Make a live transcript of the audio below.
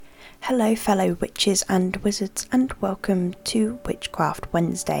Hello fellow witches and wizards, and welcome to Witchcraft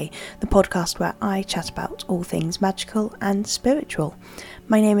Wednesday, the podcast where I chat about all things magical and spiritual.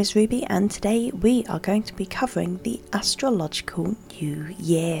 My name is Ruby and today we are going to be covering the Astrological New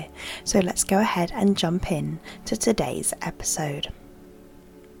Year. So let's go ahead and jump in to today's episode.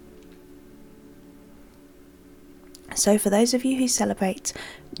 So for those of you who celebrate,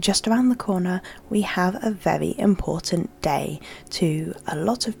 just around the corner we have a very important day to a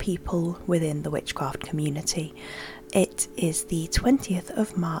lot of people within the witchcraft community. It is the 20th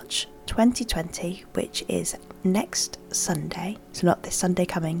of March 2020, which is next Sunday, so not this Sunday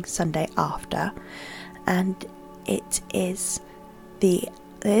coming, Sunday after, and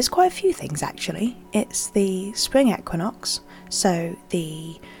there's quite a few things actually. It's the spring equinox, so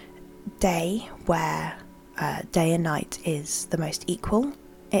the day where day and night is the most equal.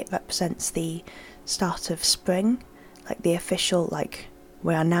 It represents the start of spring, like the official,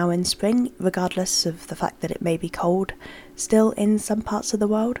 we are now in spring, regardless of the fact that it may be cold still in some parts of the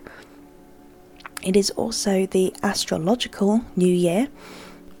world. It is also the astrological new year,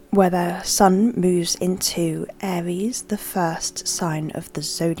 where the sun moves into Aries, the first sign of the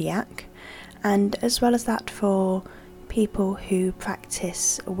zodiac, and as well as that, for people who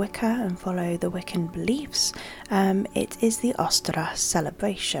practice Wicca and follow the Wiccan beliefs, it is the Ostara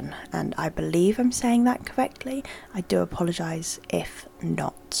celebration, and I believe I'm saying that correctly. I do apologise if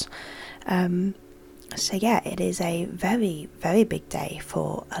not. So yeah, it is a very, very big day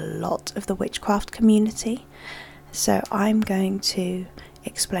for a lot of the witchcraft community. So I'm going to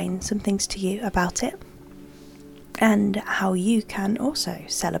explain some things to you about it and how you can also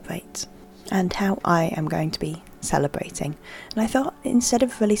celebrate, and how I am going to be celebrating. And I thought, instead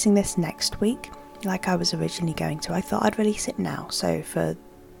of releasing this next week like I was originally going to, I thought I'd release it now. So for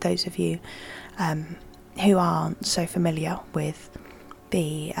those of you who aren't so familiar with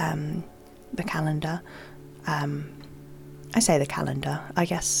the calendar, I say the calendar, I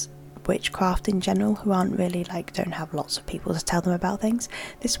guess witchcraft in general, who aren't really don't have lots of people to tell them about things.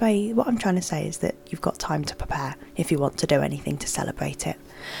 This way, what I'm trying to say is that you've got time to prepare if you want to do anything to celebrate it.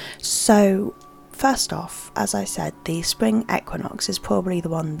 So first off, as I said, the spring equinox is probably the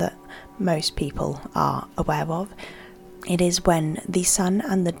one that most people are aware of. It is when the sun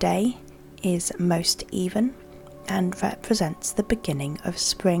and the day is most even and represents the beginning of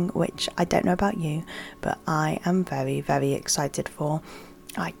spring, which I don't know about you, but I am very, very excited for.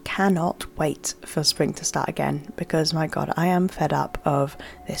 I cannot wait for spring to start again, because my god, I am fed up of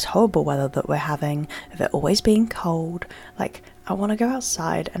this horrible weather that we're having, of it always being cold. I want to go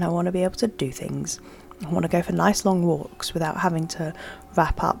outside and I want to be able to do things. I want to go for nice long walks without having to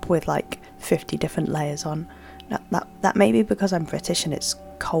wrap up with 50 different layers on. That may be because I'm British and it's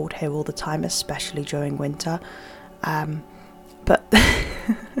cold here all the time, especially during winter. But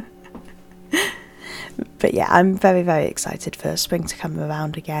But yeah, I'm very, very excited for spring to come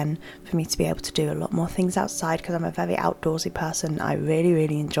around again, for me to be able to do a lot more things outside, because I'm a very outdoorsy person. I really,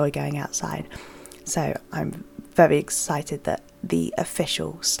 really enjoy going outside. So I'm very excited that the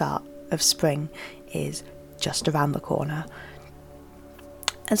official start of spring is just around the corner.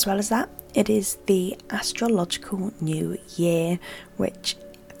 As well as that, it is the Astrological New Year, which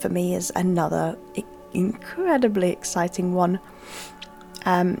for me is another incredibly exciting one.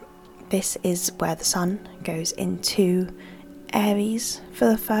 This is where the sun goes into Aries for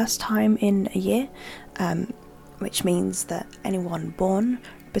the first time in a year, which means that anyone born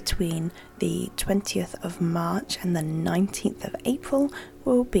between the 20th of March and the 19th of April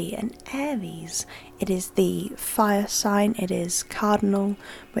will be an Aries. It is the fire sign, it is cardinal,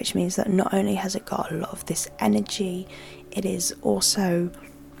 which means that not only has it got a lot of this energy, it is also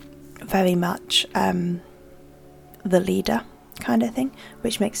very much the leader kind of thing,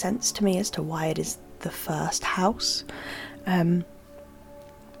 which makes sense to me as to why it is the first house. But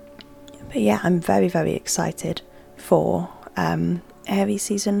yeah, I'm very, very excited for Aries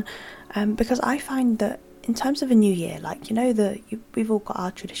season, because I find that in terms of a new year, we've all got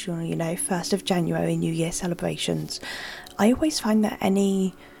our traditional, 1st of January New Year celebrations. I always find that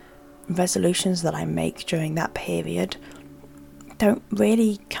any resolutions that I make during that period don't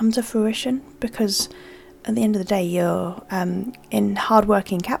really come to fruition, because at the end of the day, you're in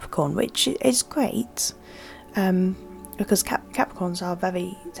hard-working Capricorn, which is great, because Capricorns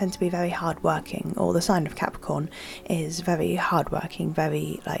tend to be very hard-working, or the sign of Capricorn is very hard-working,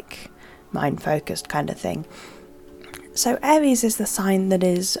 very mind-focused kind of thing. So Aries is the sign that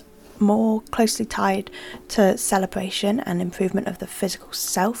is more closely tied to celebration and improvement of the physical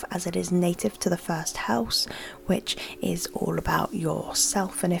self, as it is native to the first house, which is all about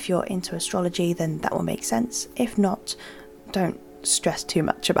yourself. And if you're into astrology, then that will make sense. If not, don't stress too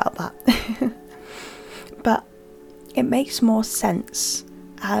much about that. But it makes more sense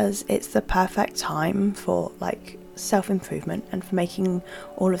as it's the perfect time for like self-improvement and for making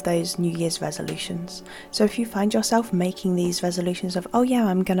all of those New Year's resolutions. So if you find yourself making these resolutions of, oh yeah,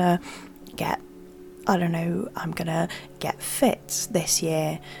 I'm gonna get fit this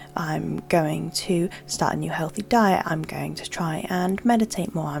year, I'm going to start a new healthy diet, I'm going to try and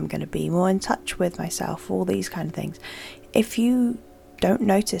meditate more, I'm going to be more in touch with myself, all these kind of things. If you don't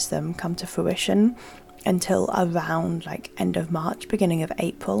notice them come to fruition until around like end of March, beginning of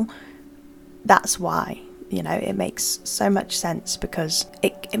April, that's why. You know, it makes so much sense, because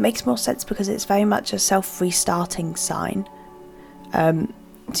it makes more sense because it's very much a self-restarting sign. So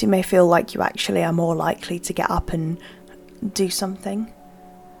you may feel like you actually are more likely to get up and do something,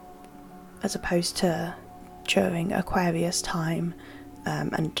 as opposed to during Aquarius time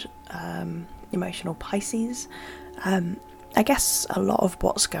and emotional Pisces. I guess a lot of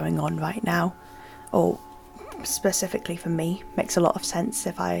what's going on right now, or specifically for me, makes a lot of sense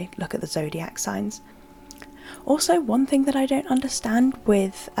if I look at the zodiac signs. Also, one thing that I don't understand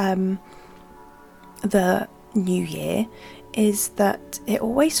with the New Year is that it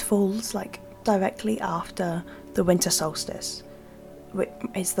always falls like directly after the winter solstice, which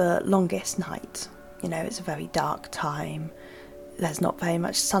is the longest night. You know, it's a very dark time. There's not very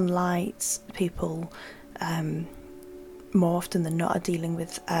much sunlight. People more often than not are dealing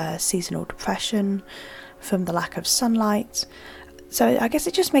with seasonal depression from the lack of sunlight. So I guess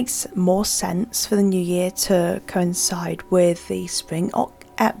it just makes more sense for the new year to coincide with the spring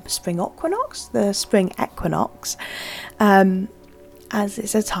equinox, as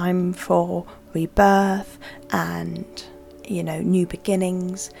it's a time for rebirth and, you know, new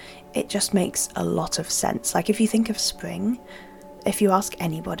beginnings. It just makes a lot of sense. Like, if you think of spring, if you ask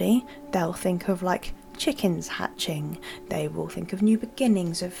anybody, they'll think of like chickens hatching, they will think of new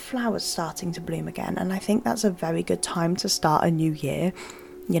beginnings, of flowers starting to bloom again, and I think that's a very good time to start a new year,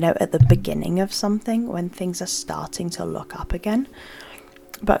 you know, at the beginning of something, when things are starting to look up again.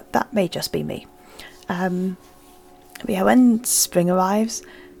 But that may just be me. But yeah, when spring arrives,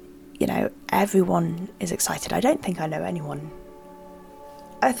 you know, everyone is excited. I don't think I know anyone.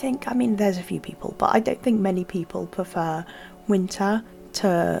 I mean, there's a few people, but I don't think many people prefer winter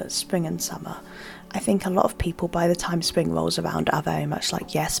to spring and summer. I think a lot of people, by the time spring rolls around, are very much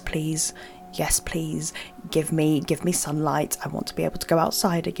like, yes please, give me sunlight, I want to be able to go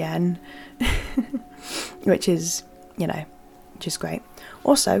outside again. which is great.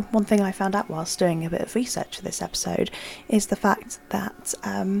 Also, one thing I found out whilst doing a bit of research for this episode is the fact that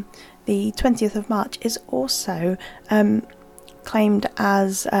the 20th of March is also claimed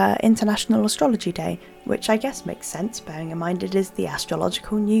as International Astrology Day, which I guess makes sense, bearing in mind it is the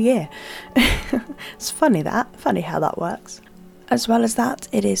astrological new year. It's funny how that works. As well as that,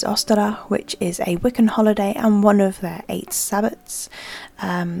 it is Ostara, which is a Wiccan holiday and one of their 8 Sabbats.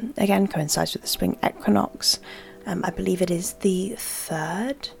 Again, coincides with the spring equinox. I believe it is the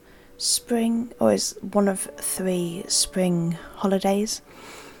 3rd spring, or is one of 3 spring holidays.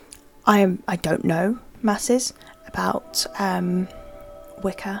 I don't know masses about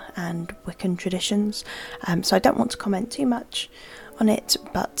Wicca and Wiccan traditions, so I don't want to comment too much on it,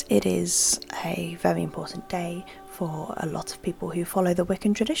 but it is a very important day for a lot of people who follow the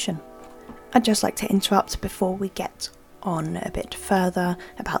Wiccan tradition. I'd just like to interrupt before we get on a bit further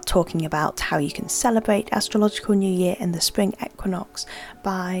about talking about how you can celebrate astrological new year and the spring equinox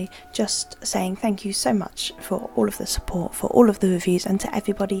by just saying thank you so much for all of the support, for all of the reviews, and to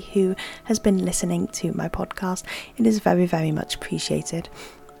everybody who has been listening to my podcast. It is very, very much appreciated.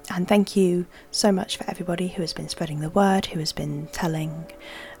 And thank you so much for everybody who has been spreading the word, who has been telling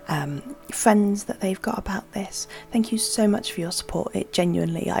friends that they've got about this. Thank you so much for your support. It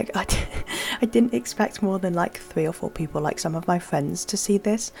genuinely, I didn't expect more than like 3 or 4 people, like some of my friends, to see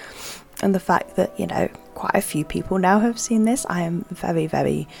this, and the fact that, you know, quite a few people now have seen this, I am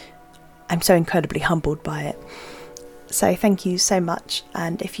I'm so incredibly humbled by it. So thank you so much.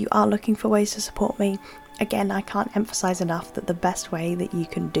 And if you are looking for ways to support me, again, I can't emphasize enough that the best way that you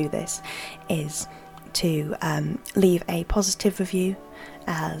can do this is to leave a positive review,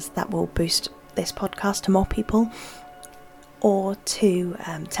 as that will boost this podcast to more people, or to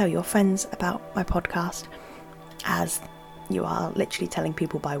tell your friends about my podcast, as you are literally telling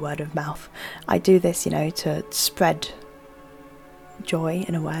people by word of mouth. I do this, you know, to spread joy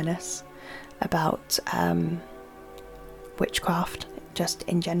and awareness about witchcraft just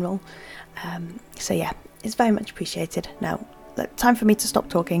in general. So yeah, it's very much appreciated. Now, time for me to stop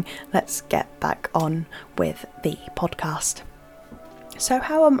talking. Let's get back on with the podcast. So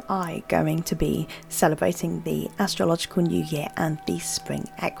how am I going to be celebrating the astrological new year and the spring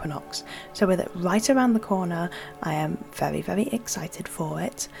equinox? So with it right around the corner, I am very, very excited for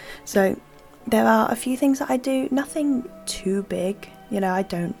it. So there are a few things that I do, nothing too big, I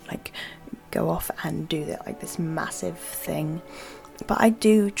don't go off and do this massive thing, but I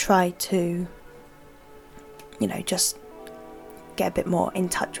do try to, just get a bit more in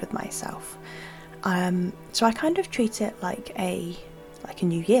touch with myself. So I kind of treat it like a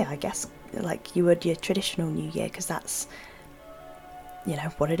new year, I guess, like you would your traditional new year, because that's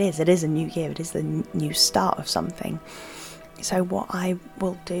what it is a new year, it is the new start of something. So what I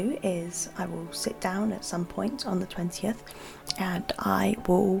will do is I will sit down at some point on the 20th and I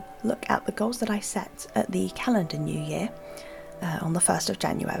will look at the goals that I set at the calendar new year on the 1st of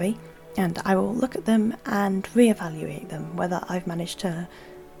January, and I will look at them and reevaluate them, whether I've managed to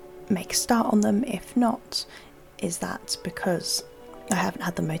make a start on them. If not, is that because I haven't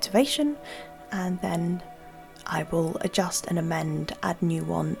had the motivation, and then I will adjust and amend, add new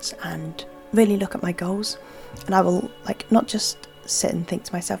ones, and really look at my goals. And I will not just sit and think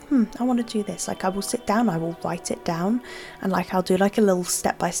to myself, I want to do this. I will sit down, I will write it down, and I'll do a little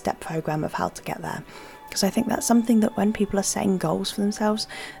step-by-step program of how to get there. Because I think that's something that when people are setting goals for themselves,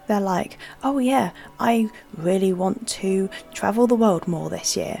 they're like, oh yeah, I really want to travel the world more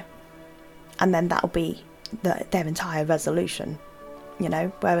this year. And then that'll be their entire resolution,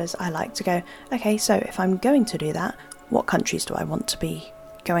 whereas I like to go, okay, so if I'm going to do that, what countries do I want to be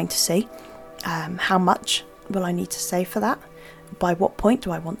going to see? How much will I need to save for that? By what point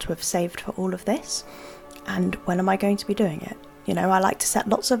do I want to have saved for all of this? And when am I going to be doing it? I like to set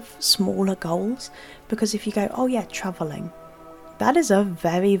lots of smaller goals, because if you go, oh yeah, travelling, that is a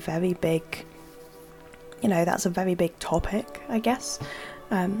very, very big, that's a very big topic, I guess,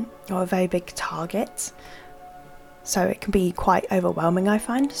 or a very big target. So it can be quite overwhelming, I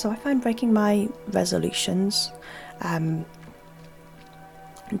find. So I find breaking my resolutions down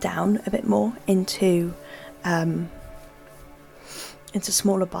a bit more into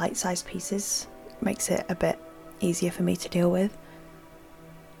smaller bite-sized pieces makes it a bit easier for me to deal with.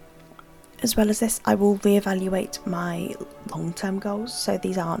 As well as this, I will reevaluate my long-term goals. So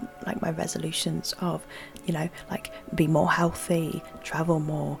these aren't my resolutions of, be more healthy, travel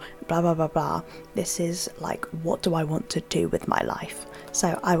more, blah, blah, blah, blah. This is what do I want to do with my life?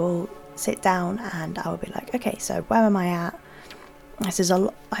 So I will sit down and I will be okay, so where am I at? This is a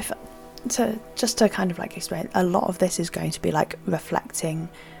lot. Just to kind of explain, a lot of this is going to be reflecting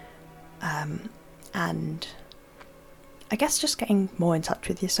and I guess just getting more in touch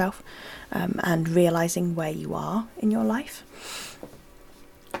with yourself and realising where you are in your life.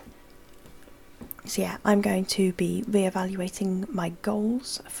 So yeah, I'm going to be reevaluating my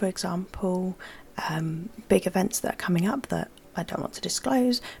goals. For example, big events that are coming up that I don't want to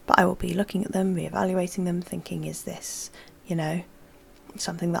disclose, but I will be looking at them, reevaluating them, thinking, is this,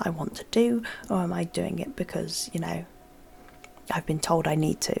 something that I want to do, or am I doing it because, I've been told I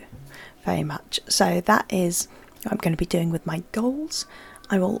need to, very much. So that is what I'm going to be doing with my goals.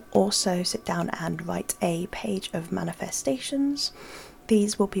 I will also sit down and write a page of manifestations.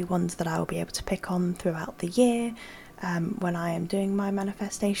 These will be ones that I will be able to pick on throughout the year when I am doing my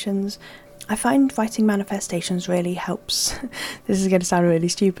manifestations. I find writing manifestations really helps. This is going to sound really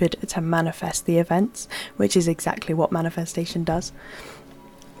stupid, to manifest the events, which is exactly what manifestation does.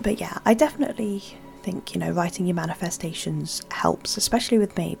 But yeah, I definitely think, writing your manifestations helps, especially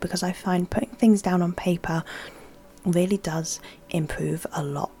with me, because I find putting things down on paper really does improve a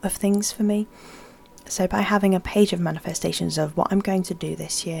lot of things for me. So by having a page of manifestations of what I'm going to do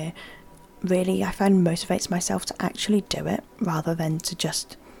this year, really I find motivates myself to actually do it, rather than to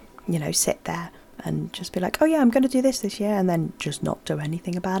just, sit there and just be oh yeah, I'm going to do this year, and then just not do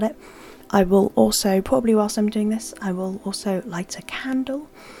anything about it. I will also, probably whilst I'm doing this, I will also light a candle.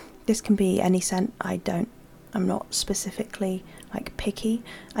 This can be any scent. I'm not specifically picky.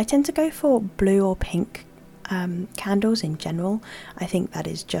 I tend to go for blue or pink candles in general. I think that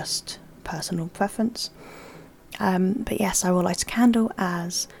is just personal preference. But yes, I will light a candle,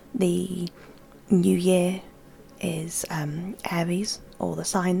 as the new year is Aries, or the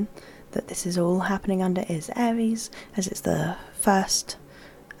sign that this is all happening under is Aries, as it's the first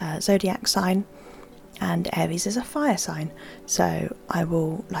zodiac sign, and Aries is a fire sign. So I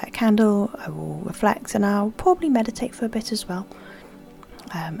will light a candle, I will reflect, and I'll probably meditate for a bit as well.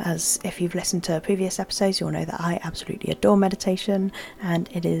 As if you've listened to previous episodes, you'll know that I absolutely adore meditation, and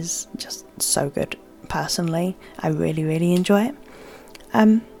it is just so good. Personally, I really, really enjoy it.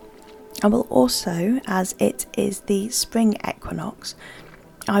 I will also, as it is the spring equinox,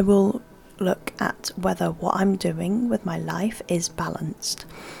 I will look at whether what I'm doing with my life is balanced.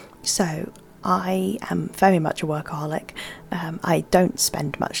 So I am very much a workaholic. I don't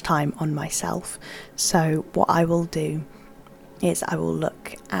spend much time on myself. So what I will do is I will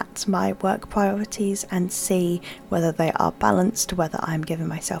look at my work priorities and see whether they are balanced, whether I'm giving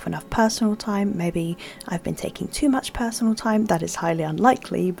myself enough personal time. Maybe I've been taking too much personal time. That is highly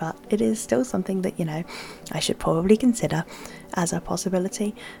unlikely, but it is still something that, I should probably consider as a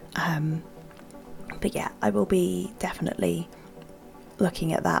possibility. But yeah, I will be definitely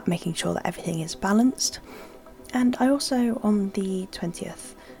looking at that, making sure that everything is balanced. And I also, on the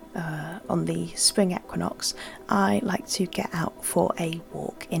 20th, on the spring equinox, I like to get out for a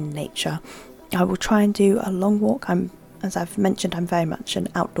walk in nature. I will try and do a long walk. As I've mentioned, I'm very much an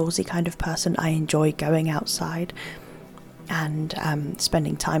outdoorsy kind of person. I enjoy going outside and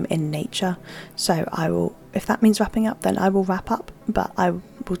spending time in nature. So I will, if that means wrapping up, then I will wrap up, but I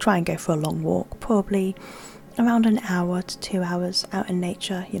will try and go for a long walk, probably around an hour to 2 hours out in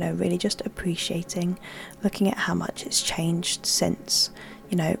nature, really just appreciating, looking at how much it's changed since,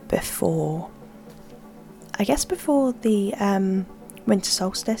 before the winter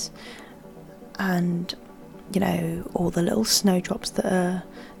solstice, and all the little snowdrops that are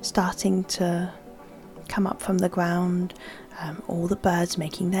starting to come up from the ground, all the birds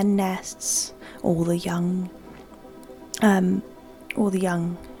making their nests, all the young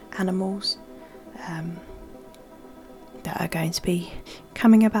animals that are going to be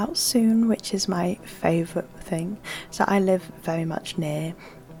coming about soon, which is my favourite thing. So I live very much near,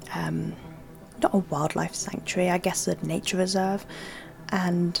 not a wildlife sanctuary, I guess a nature reserve,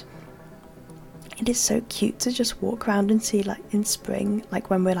 and it is so cute to just walk around and see, like in spring, like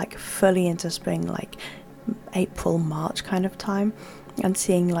when we're like fully into spring, like April, March kind of time, and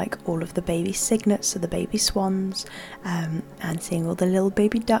seeing like all of the baby cygnets, so the baby swans, and seeing all the little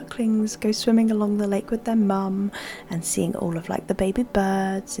baby ducklings go swimming along the lake with their mum, and seeing all of like the baby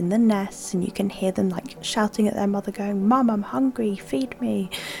birds in the nests, and you can hear them like shouting at their mother going, "Mum, I'm hungry, feed me,"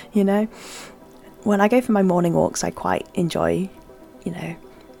 When I go for my morning walks, I quite enjoy,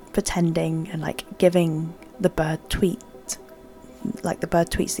 pretending and like giving the bird tweet, like the bird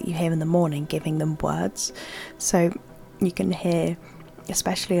tweets that you hear in the morning, giving them words. So you can hear,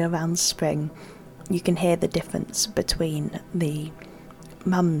 especially around spring, you can hear the difference between the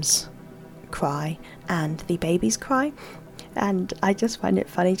mum's cry and the baby's cry. And I just find it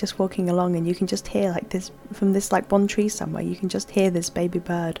funny just walking along, and you can just hear like this from this like one tree somewhere, you can just hear this baby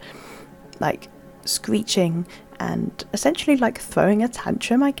bird like screeching and essentially like throwing a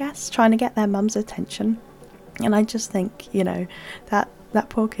tantrum, I guess, trying to get their mum's attention. And I just think, that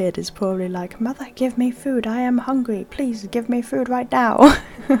poor kid is probably like, "Mother, give me food, I am hungry, please give me food right now."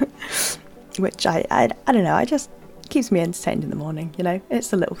 Which I don't know, I just keeps me entertained in the morning, it's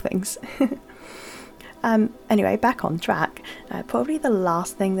the little things. Anyway, back on track. Probably the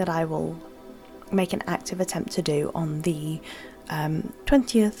last thing that I will make an active attempt to do on the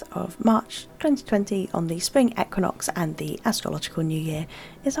 20th of March 2020, on the spring equinox and the astrological new year,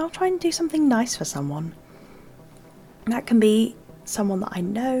 is I'll try and do something nice for someone. That can be someone that I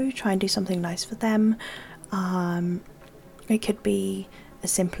know, try and do something nice for them. It could be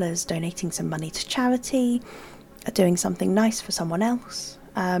as simple as donating some money to charity, doing something nice for someone else.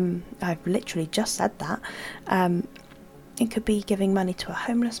 I've literally just said that. It could be giving money to a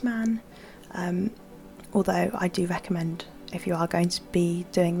homeless man, although I do recommend, if you are going to be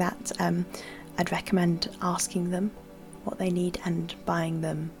doing that, I'd recommend asking them what they need and buying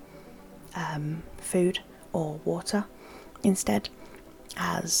them food or water instead,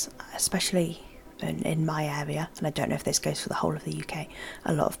 as especially in my area, and I don't know if this goes for the whole of the UK,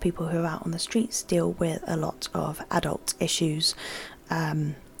 a lot of people who are out on the streets deal with a lot of adult issues,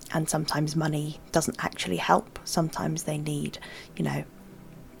 and sometimes money doesn't actually help. Sometimes they need,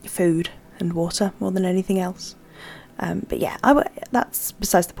 food and water more than anything else. But yeah, that's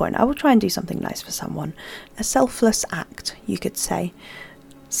besides the point. I will try and do something nice for someone. A selfless act, you could say.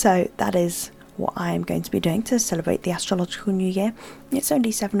 So that is what I am going to be doing to celebrate the astrological new year. It's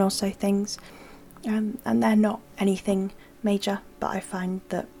only 7 or so things, and they're not anything major, but I find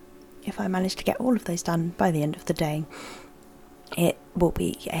that if I manage to get all of those done by the end of the day, it will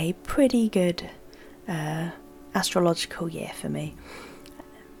be a pretty good astrological year for me.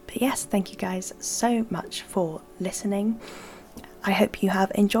 But yes, thank you guys so much for listening. I hope you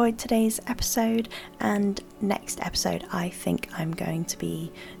have enjoyed today's episode, and next episode I think I'm going to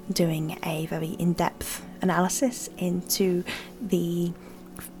be doing a very in-depth analysis into the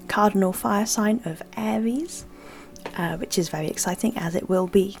cardinal fire sign of Aries, which is very exciting as it will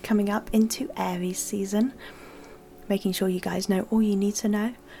be coming up into Aries season. making sure you guys know all you need to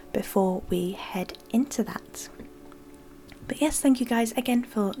know before we head into that. But yes, thank you guys again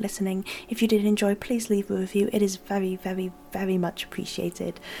for listening. If you did enjoy, please leave a review. It is very, very, very much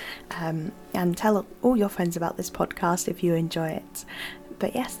appreciated. And tell all your friends about this podcast if you enjoy it.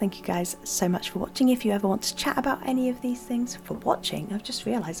 But yes, thank you guys so much for watching. If you ever want to chat about any of these things, for watching, I've just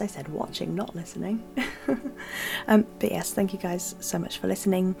realised I said watching, not listening. But yes, thank you guys so much for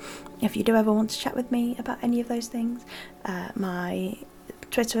listening. If you do ever want to chat with me about any of those things, my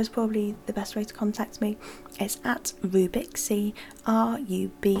Twitter is probably the best way to contact me. It's at Rubiksy,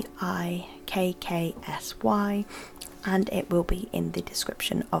 RUBIKKSY, and it will be in the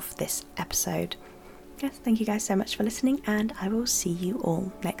description of this episode. Yes, thank you guys so much for listening, and I will see you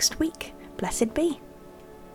all next week. Blessed be.